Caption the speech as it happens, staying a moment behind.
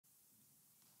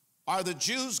Are the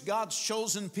Jews God's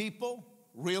chosen people?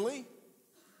 Really?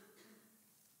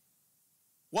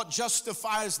 What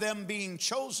justifies them being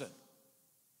chosen?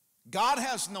 God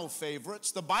has no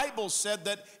favorites. The Bible said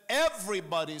that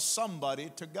everybody's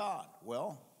somebody to God.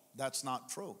 Well, that's not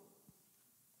true.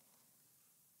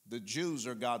 The Jews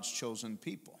are God's chosen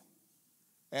people.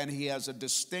 And he has a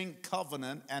distinct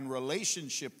covenant and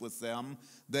relationship with them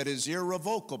that is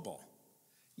irrevocable.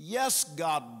 Yes,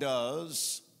 God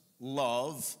does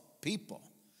love people.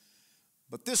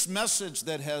 But this message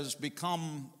that has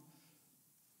become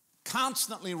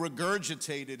constantly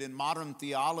regurgitated in modern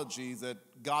theology, that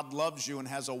God loves you and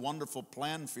has a wonderful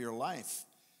plan for your life,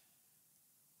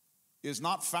 is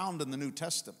not found in the New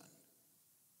Testament.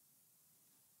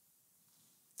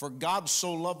 For God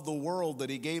so loved the world that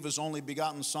he gave his only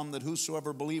begotten Son, that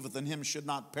whosoever believeth in him should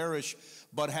not perish,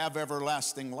 but have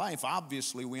everlasting life.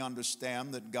 Obviously, we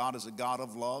understand that God is a God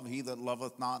of love. He that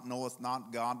loveth not knoweth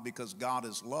not God, because God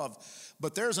is love.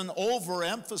 But there's an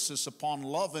overemphasis upon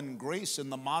love and grace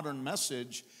in the modern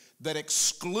message that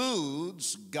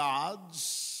excludes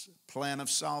God's plan of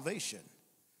salvation.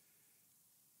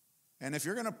 And if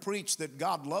you're going to preach that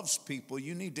God loves people,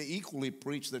 you need to equally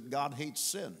preach that God hates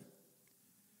sin,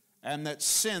 and that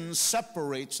sin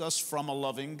separates us from a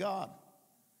loving God.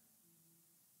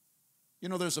 You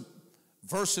know, there's a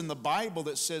verse in the Bible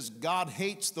that says God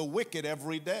hates the wicked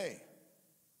every day.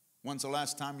 When's the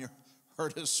last time you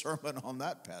heard a sermon on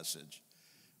that passage?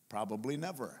 Probably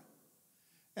never.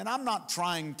 And I'm not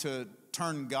trying to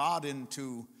turn God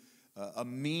into a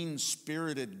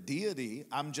mean-spirited deity.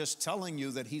 I'm just telling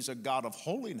you that he's a God of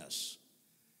holiness,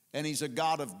 and he's a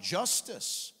God of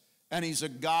justice, and he's a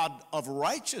God of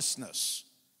righteousness.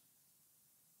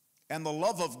 And the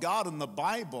love of God in the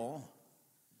Bible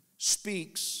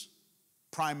speaks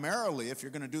primarily, if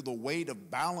you're going to do the weight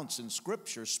of balance in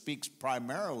Scripture, speaks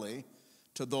primarily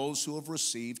to those who have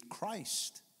received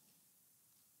Christ.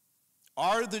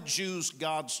 Are the Jews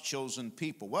God's chosen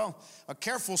people? Well, a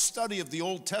careful study of the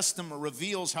Old Testament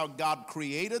reveals how God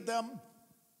created them,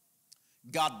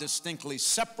 God distinctly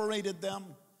separated them,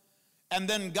 and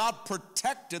then God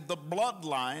protected the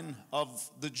bloodline of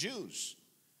the Jews.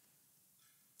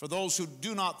 For those who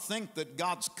do not think that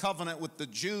God's covenant with the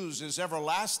Jews is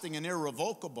everlasting and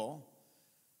irrevocable,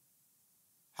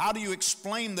 how do you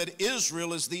explain that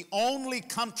Israel is the only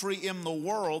country in the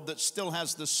world that still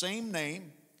has the same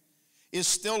name, is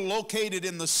still located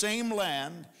in the same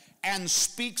land, and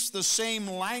speaks the same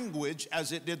language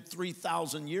as it did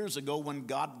 3,000 years ago when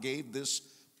God gave this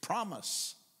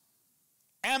promise?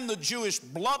 And the Jewish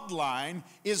bloodline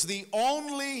is the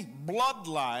only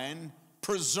bloodline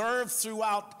preserved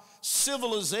throughout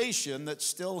civilization that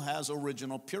still has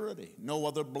original purity. No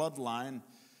other bloodline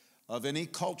of any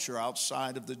culture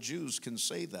outside of the Jews can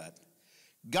say that.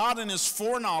 God in his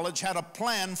foreknowledge had a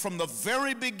plan from the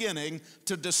very beginning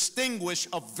to distinguish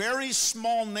a very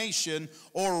small nation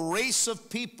or race of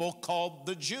people called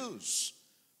the Jews.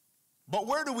 But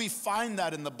where do we find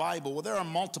that in the Bible? Well, there are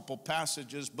multiple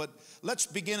passages, but let's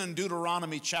begin in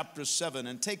Deuteronomy chapter 7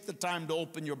 and take the time to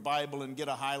open your Bible and get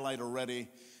a highlighter ready.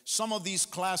 Some of these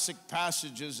classic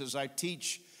passages, as I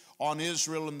teach on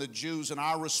Israel and the Jews and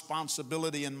our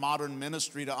responsibility in modern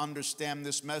ministry to understand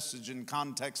this message in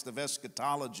context of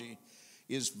eschatology,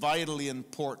 is vitally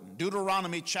important.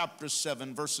 Deuteronomy chapter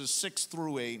 7, verses 6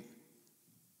 through 8.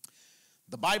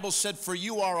 The Bible said, "For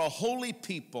you are a holy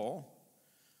people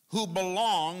who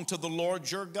belong to the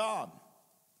Lord your God.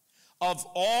 Of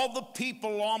all the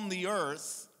people on the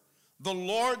earth, the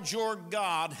Lord your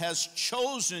God has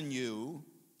chosen you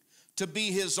to be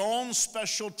his own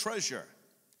special treasure.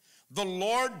 The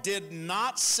Lord did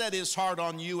not set his heart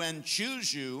on you and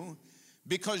choose you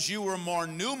because you were more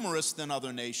numerous than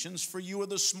other nations, for you are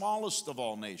the smallest of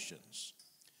all nations.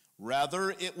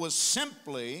 Rather, it was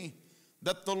simply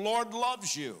that the Lord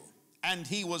loves you, and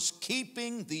he was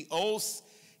keeping the oath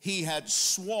he had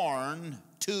sworn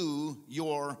to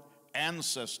your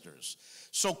ancestors."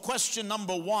 So question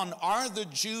number one, are the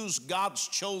Jews God's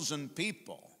chosen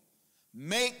people?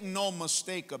 Make no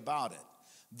mistake about it.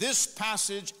 This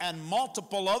passage and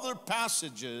multiple other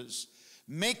passages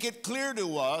make it clear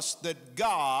to us that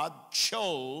God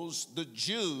chose the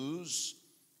Jews,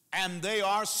 and they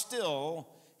are still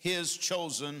his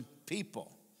chosen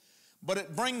people. But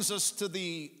it brings us to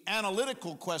the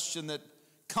analytical question that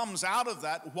comes out of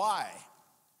that. Why?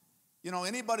 You know,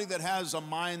 anybody that has a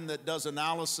mind that does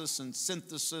analysis and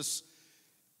synthesis,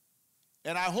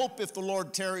 and I hope if the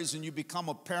Lord tarries and you become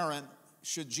a parent,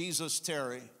 should Jesus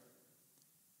tarry,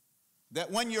 that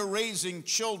when you're raising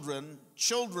children,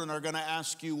 children are going to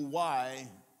ask you why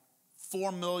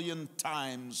 4 million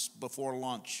times before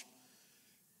lunch.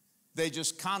 They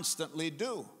just constantly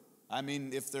do. I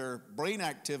mean, if their brain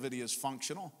activity is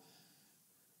functional,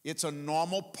 it's a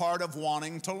normal part of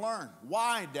wanting to learn.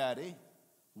 Why, Daddy?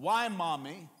 Why,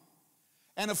 Mommy?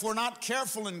 And if we're not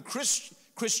careful in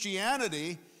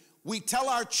Christianity, we tell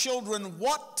our children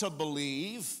what to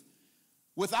believe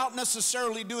without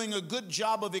necessarily doing a good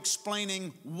job of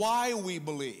explaining why we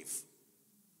believe.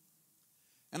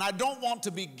 And I don't want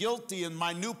to be guilty in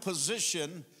my new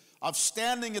position of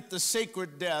standing at the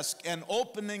sacred desk and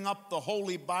opening up the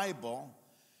Holy Bible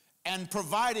and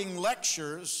providing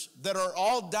lectures that are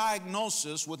all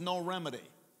diagnosis with no remedy.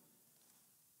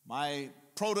 My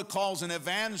protocols in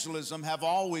evangelism have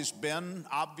always been,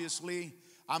 obviously,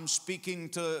 I'm speaking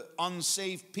to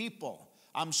unsaved people.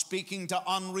 I'm speaking to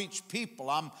unreached people.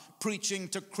 I'm preaching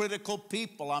to critical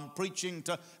people. I'm preaching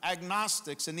to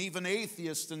agnostics and even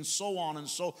atheists and so on. And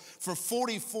so for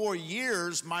 44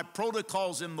 years, my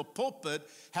protocols in the pulpit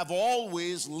have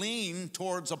always leaned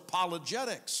towards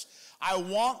apologetics. I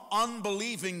want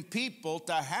unbelieving people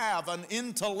to have an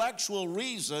intellectual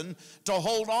reason to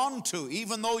hold on to.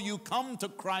 Even though you come to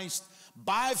Christ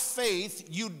by faith,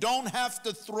 you don't have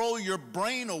to throw your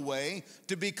brain away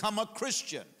to become a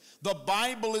Christian. The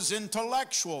Bible is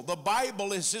intellectual. The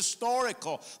Bible is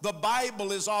historical. The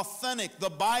Bible is authentic.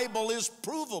 The Bible is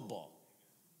provable.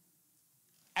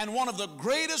 And one of the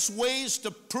greatest ways to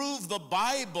prove the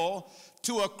Bible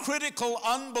to a critical,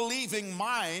 unbelieving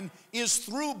mind is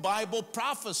through Bible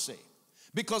prophecy.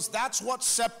 Because that's what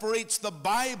separates the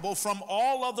Bible from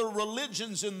all other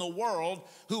religions in the world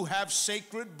who have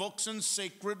sacred books and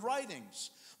sacred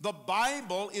writings. The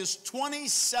Bible is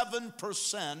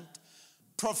 27%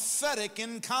 prophetic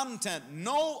in content.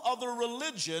 No other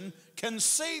religion can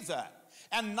say that.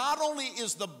 And not only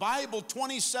is the Bible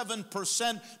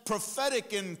 27%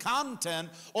 prophetic in content,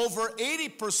 over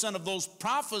 80% of those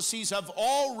prophecies have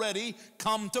already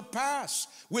come to pass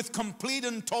with complete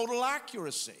and total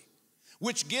accuracy,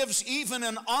 which gives even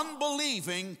an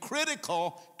unbelieving,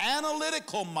 critical,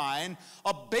 analytical mind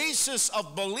a basis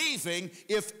of believing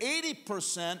if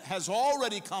 80% has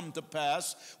already come to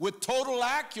pass with total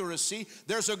accuracy,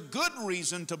 there's a good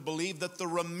reason to believe that the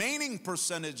remaining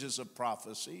percentages of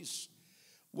prophecies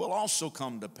will also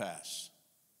come to pass.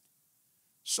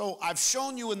 So I've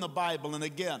shown you in the Bible, and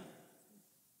again,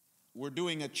 we're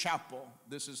doing a chapel.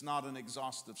 This is not an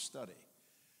exhaustive study.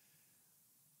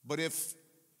 But if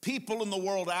people in the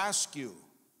world ask you,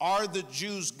 are the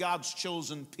Jews God's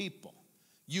chosen people?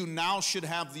 You now should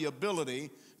have the ability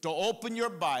to open your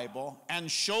Bible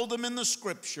and show them in the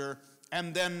Scripture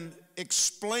and then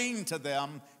explain to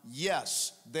them,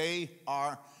 yes, they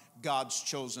are God's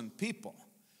chosen people.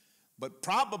 But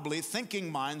probably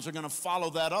thinking minds are going to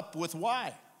follow that up with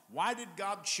why. Why did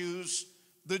God choose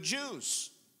the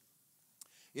Jews?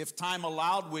 If time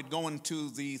allowed, we'd go into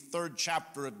the 3rd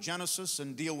chapter of Genesis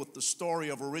and deal with the story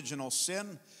of original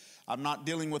sin. I'm not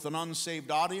dealing with an unsaved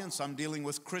audience. I'm dealing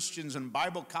with Christians and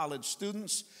Bible college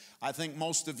students. I think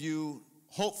most of you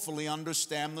hopefully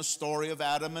understand the story of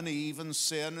Adam and Eve and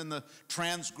sin and the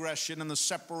transgression and the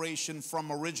separation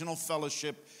from original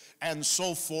fellowship and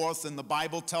so forth. And the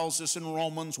Bible tells us in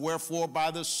Romans, wherefore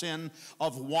by the sin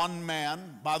of one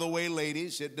man, by the way,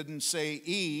 ladies, it didn't say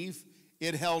Eve,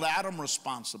 it held Adam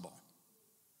responsible.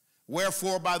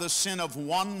 Wherefore by the sin of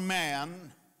one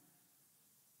man,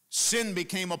 sin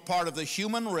became a part of the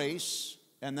human race.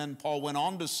 And then Paul went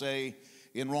on to say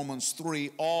in Romans 3,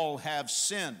 all have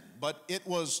sinned. But it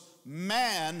was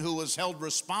man who was held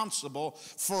responsible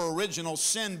for original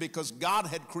sin because God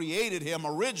had created him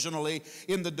originally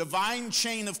in the divine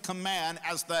chain of command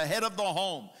as the head of the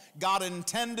home. God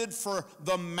intended for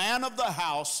the man of the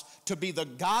house to be the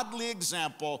godly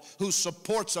example who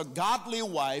supports a godly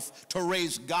wife to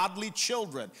raise godly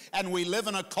children. And we live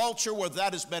in a culture where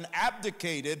that has been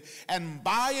abdicated, and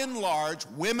by and large,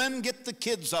 women get the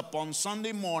kids up on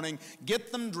Sunday morning,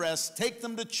 get them dressed, take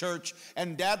them to church,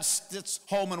 and dad sits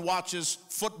home and watches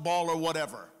football or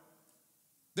whatever.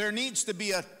 There needs to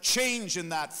be a change in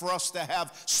that for us to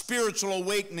have spiritual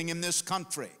awakening in this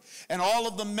country. And all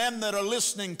of the men that are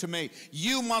listening to me,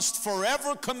 you must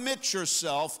forever commit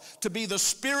yourself to be the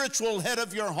spiritual head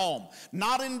of your home.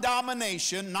 Not in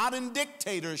domination, not in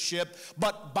dictatorship,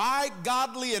 but by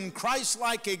godly and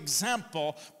Christ-like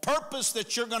example, purpose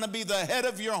that you're going to be the head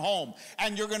of your home,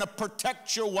 and you're going to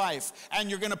protect your wife, and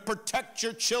you're going to protect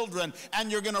your children,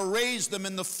 and you're going to raise them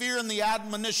in the fear and the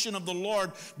admonition of the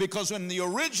Lord. Because in the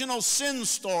original sin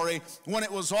story, when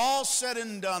it was all said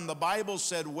and done, the Bible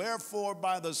said, wherefore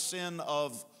by the sin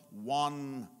of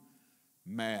one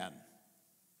man.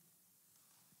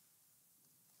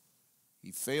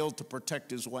 He failed to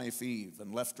protect his wife Eve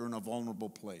and left her in a vulnerable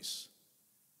place.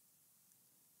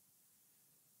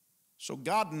 So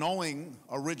God, knowing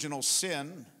original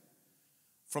sin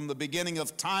from the beginning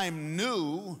of time,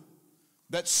 knew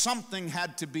that something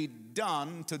had to be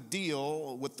done to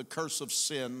deal with the curse of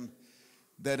sin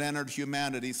that entered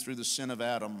humanity through the sin of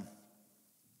Adam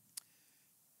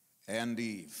and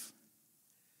Eve.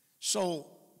 So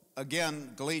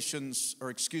again,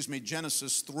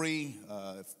 Genesis 3,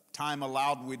 if time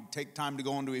allowed, we'd take time to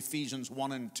go into Ephesians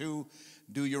 1 and 2,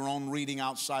 do your own reading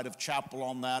outside of chapel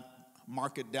on that,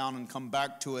 mark it down and come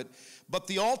back to it. But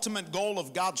the ultimate goal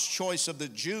of God's choice of the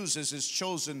Jews as his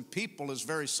chosen people is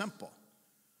very simple.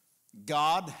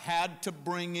 God had to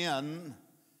bring in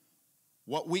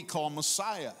what we call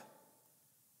Messiah.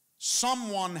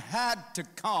 Someone had to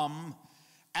come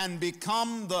and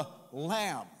become the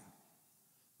Lamb,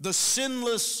 the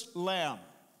sinless Lamb,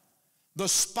 the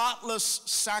spotless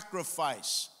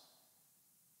sacrifice.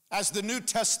 As the New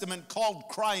Testament called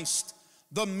Christ,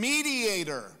 the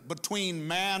mediator between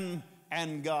man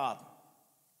and God.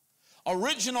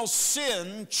 Original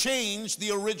sin changed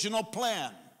the original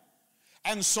plan.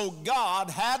 And so God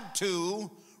had to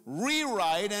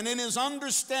rewrite and in his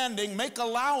understanding make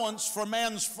allowance for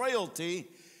man's frailty.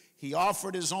 He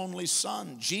offered his only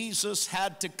son. Jesus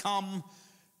had to come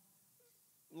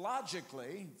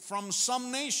logically from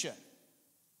some nation.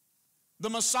 The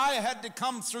Messiah had to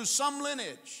come through some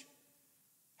lineage,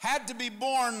 had to be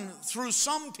born through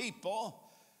some people,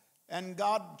 and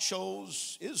God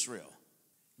chose Israel.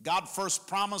 God first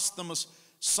promised the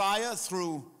Messiah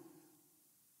through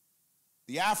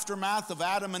the aftermath of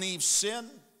Adam and Eve's sin.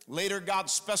 Later, God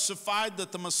specified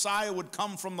that the Messiah would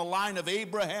come from the line of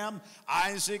Abraham,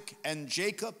 Isaac, and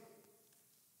Jacob.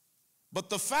 But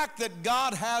the fact that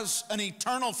God has an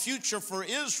eternal future for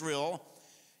Israel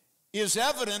is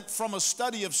evident from a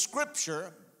study of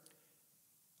Scripture.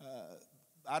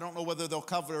 I don't know whether they'll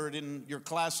cover it in your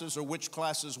classes or which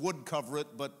classes would cover it,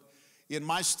 but in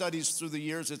my studies through the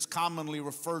years, it's commonly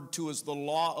referred to as the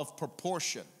law of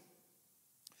proportion.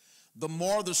 The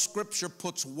more the Scripture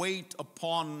puts weight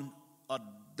upon a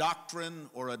doctrine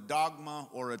or a dogma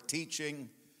or a teaching,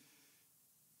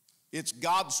 it's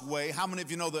God's way. How many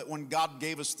of you know that when God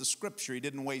gave us the Scripture, he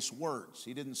didn't waste words?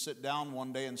 He didn't sit down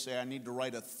one day and say, I need to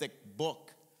write a thick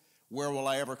book. Where will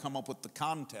I ever come up with the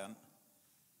content?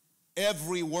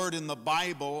 Every word in the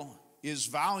Bible is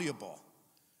valuable.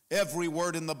 Every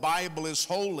word in the Bible is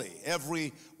holy.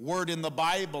 Every word in the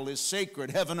Bible is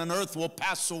sacred. Heaven and earth will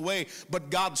pass away, but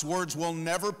God's words will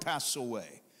never pass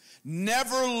away.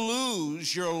 Never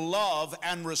lose your love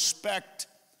and respect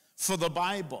for the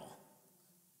Bible.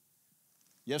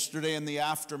 Yesterday in the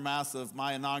aftermath of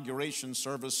my inauguration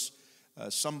service,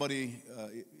 somebody,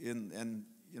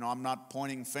 I'm not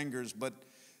pointing fingers, but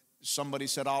somebody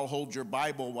said, I'll hold your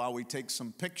Bible while we take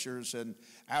some pictures. And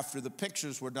after the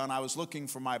pictures were done, I was looking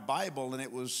for my Bible and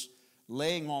it was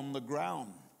laying on the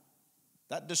ground.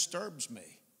 That disturbs me.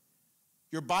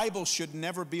 Your Bible should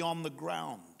never be on the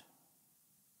ground.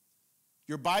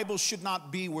 Your Bible should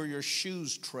not be where your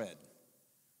shoes tread.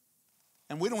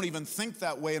 And we don't even think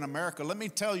that way in America. Let me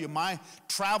tell you, my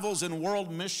travels in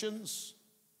world missions,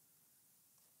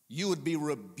 you would be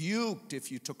rebuked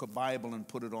if you took a Bible and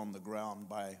put it on the ground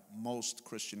by most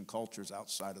Christian cultures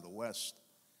outside of the West.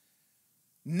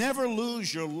 Never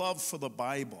lose your love for the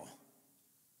Bible.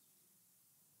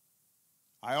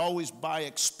 I always buy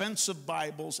expensive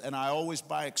Bibles and I always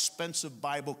buy expensive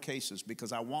Bible cases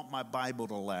because I want my Bible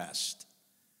to last.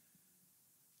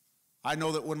 I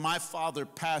know that when my father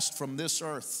passed from this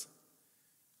earth,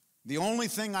 the only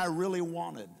thing I really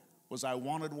wanted was I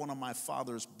wanted one of my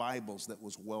father's Bibles that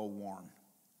was well worn.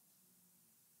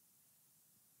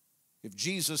 If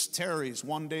Jesus tarries,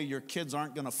 one day your kids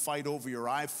aren't going to fight over your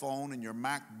iPhone and your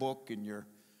MacBook and your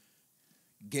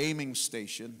gaming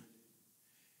station.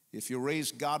 If you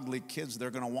raise godly kids,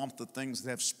 they're going to want the things that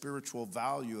have spiritual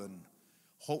value, and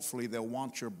hopefully they'll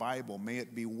want your Bible. May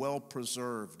it be well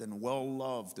preserved and well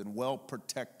loved and well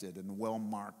protected and well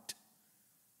marked.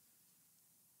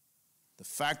 The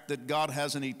fact that God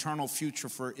has an eternal future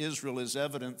for Israel is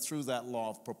evident through that law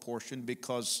of proportion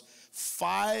because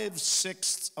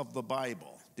 5/6 of the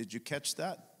Bible, did you catch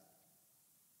that?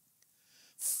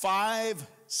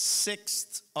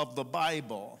 5/6 of the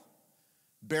Bible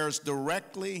bears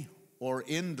directly or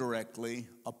indirectly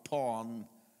upon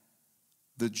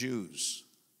the Jews.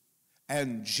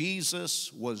 And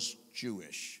Jesus was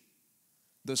Jewish.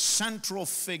 The central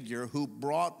figure who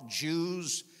brought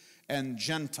Jews and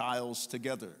Gentiles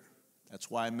together.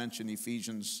 That's why I mentioned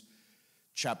Ephesians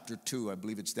chapter 2. I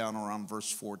believe it's down around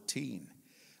verse 14.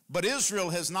 But Israel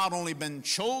has not only been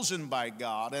chosen by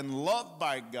God and loved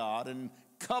by God and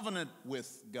covenant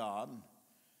with God,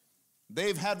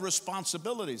 They've had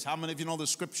responsibilities. How many of you know the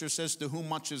scripture says, to whom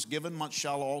much is given, much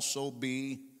shall also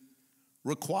be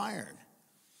required?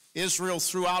 Israel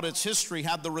throughout its history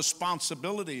had the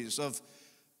responsibilities of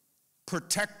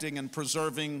protecting and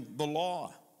preserving the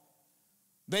law.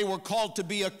 They were called to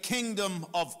be a kingdom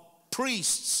of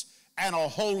priests and a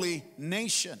holy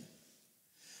nation.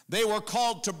 They were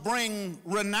called to bring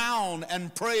renown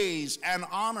and praise and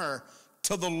honor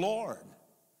to the Lord.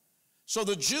 So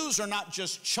the Jews are not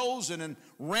just chosen and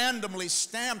randomly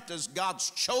stamped as God's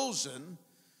chosen.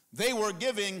 They were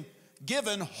given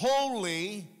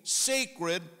holy,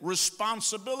 sacred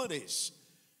responsibilities.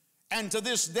 And to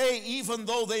this day, even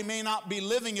though they may not be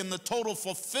living in the total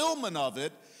fulfillment of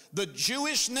it, the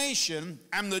Jewish nation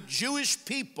and the Jewish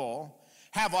people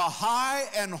have a high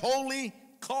and holy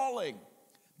calling.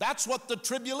 That's what the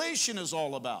tribulation is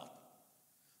all about.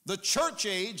 The church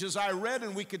age, as I read,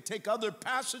 and we could take other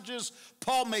passages,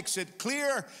 Paul makes it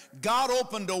clear, God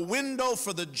opened a window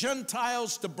for the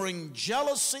Gentiles to bring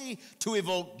jealousy, to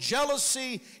evoke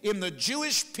jealousy in the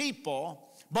Jewish people.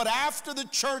 But after the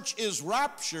church is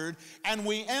raptured and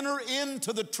we enter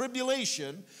into the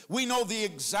tribulation, we know the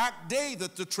exact day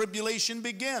that the tribulation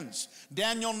begins.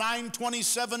 Daniel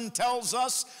 9:27 tells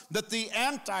us that the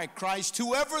Antichrist,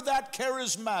 whoever that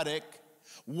charismatic,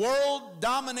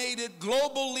 world-dominated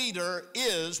global leader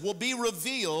is, will be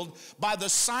revealed by the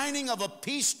signing of a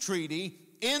peace treaty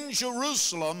in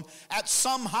Jerusalem at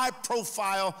some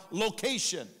high-profile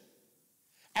location.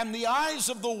 And the eyes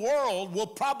of the world will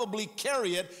probably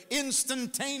carry it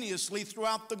instantaneously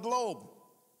throughout the globe.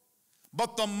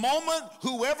 But the moment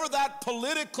whoever that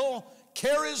political,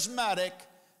 charismatic,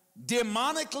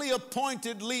 demonically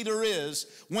appointed leader is,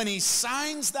 when he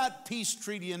signs that peace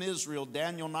treaty in Israel,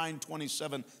 Daniel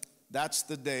 9:27, that's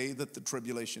the day that the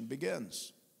tribulation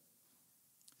begins.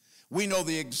 We know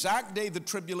the exact day the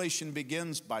tribulation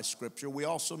begins by Scripture. We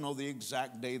also know the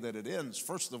exact day that it ends.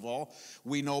 First of all,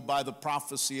 we know by the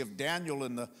prophecy of Daniel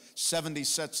in the 70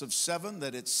 sets of 7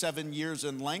 that it's 7 years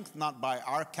in length, not by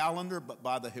our calendar, but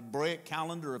by the Hebraic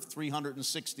calendar of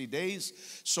 360 days.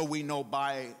 So we know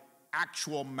by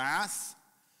actual math,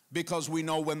 because we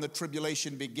know when the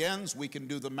tribulation begins, we can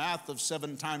do the math of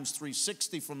 7 times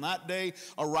 360 from that day,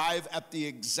 arrive at the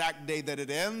exact day that it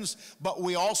ends. But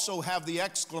we also have the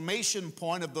exclamation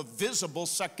point of the visible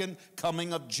second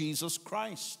coming of Jesus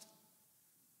Christ.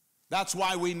 That's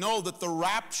why we know that the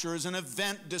rapture is an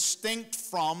event distinct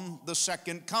from the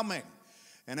second coming.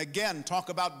 And again, talk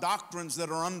about doctrines that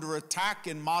are under attack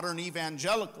in modern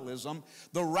evangelicalism.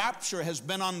 The rapture has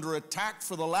been under attack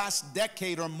for the last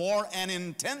decade or more, and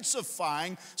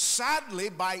intensifying, sadly,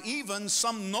 by even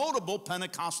some notable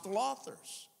Pentecostal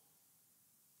authors.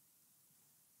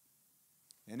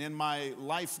 And in my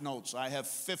life notes, I have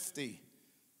 50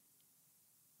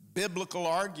 biblical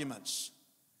arguments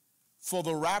for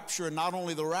the rapture, and not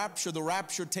only the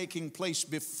rapture taking place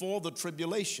before the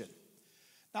tribulation.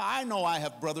 Now, I know I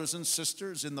have brothers and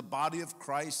sisters in the body of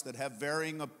Christ that have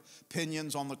varying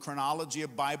opinions on the chronology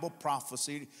of Bible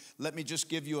prophecy. Let me just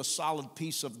give you a solid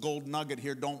piece of gold nugget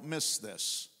here. Don't miss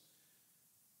this.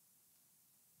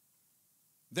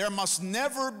 There must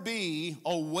never be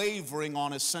a wavering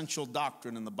on essential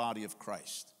doctrine in the body of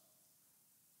Christ.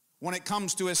 When it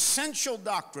comes to essential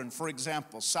doctrine, for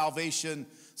example, salvation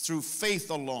through faith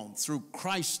alone, through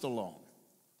Christ alone,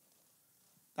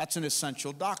 that's an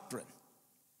essential doctrine.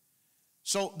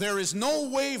 So there is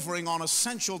no wavering on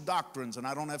essential doctrines, and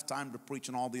I don't have time to preach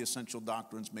on all the essential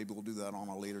doctrines. Maybe we'll do that on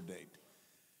a later date.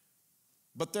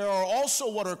 But there are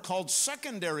also what are called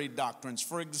secondary doctrines.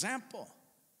 For example,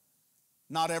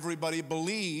 not everybody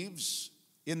believes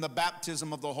in the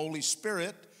baptism of the Holy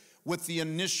Spirit with the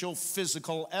initial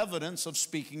physical evidence of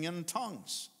speaking in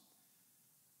tongues.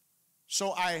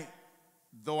 So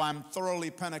though I'm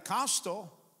thoroughly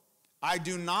Pentecostal, I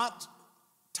do not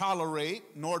tolerate,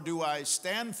 nor do I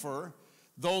stand for,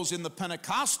 those in the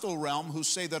Pentecostal realm who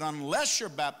say that unless you're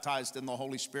baptized in the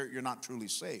Holy Spirit, you're not truly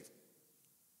saved.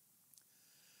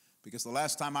 Because the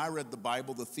last time I read the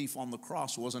Bible, the thief on the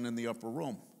cross wasn't in the upper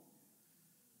room.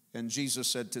 And Jesus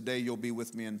said, today you'll be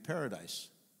with me in paradise.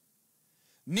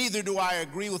 Neither do I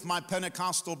agree with my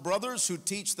Pentecostal brothers who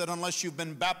teach that unless you've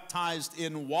been baptized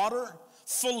in water,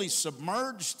 fully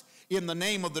submerged in the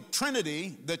name of the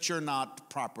Trinity, that you're not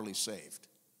properly saved.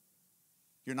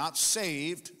 You're not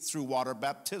saved through water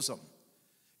baptism.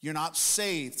 You're not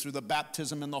saved through the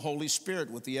baptism in the Holy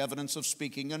Spirit with the evidence of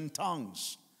speaking in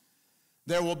tongues.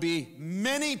 There will be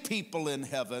many people in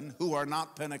heaven who are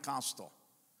not Pentecostal.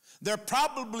 There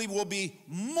probably will be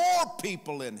more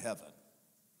people in heaven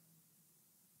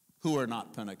who are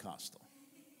not Pentecostal.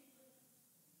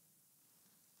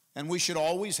 And we should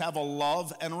always have a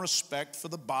love and respect for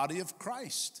the body of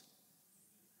Christ.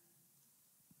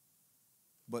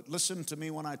 But listen to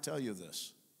me when I tell you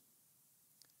this.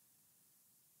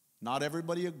 Not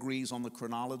everybody agrees on the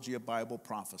chronology of Bible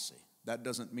prophecy. That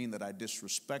doesn't mean that I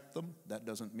disrespect them. That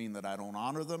doesn't mean that I don't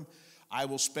honor them. I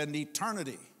will spend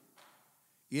eternity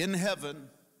in heaven,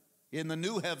 in the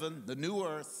new heaven, the new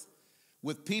earth,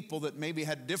 with people that maybe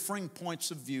had differing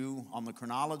points of view on the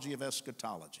chronology of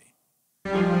eschatology.